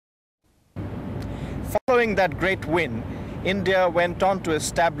Following that great win, India went on to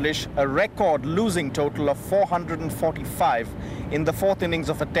establish a record losing total of 445 in the fourth innings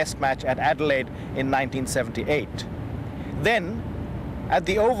of a test match at Adelaide in 1978. Then, at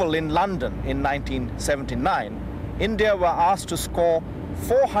the Oval in London in 1979, India were asked to score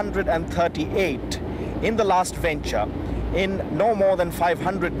 438 in the last venture in no more than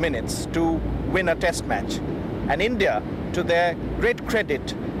 500 minutes to win a test match. And India, to their great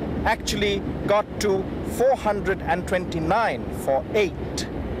credit, actually got to 429 for 8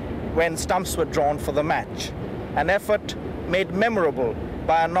 when stumps were drawn for the match. An effort made memorable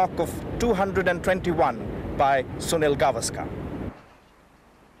by a knock of 221 by Sunil Gavaskar.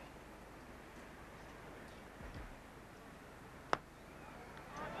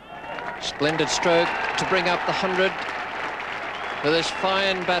 Splendid stroke to bring up the 100 for this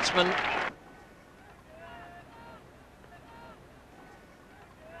fine batsman.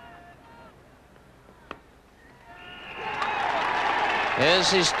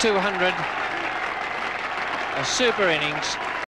 Here's his 200, a super innings.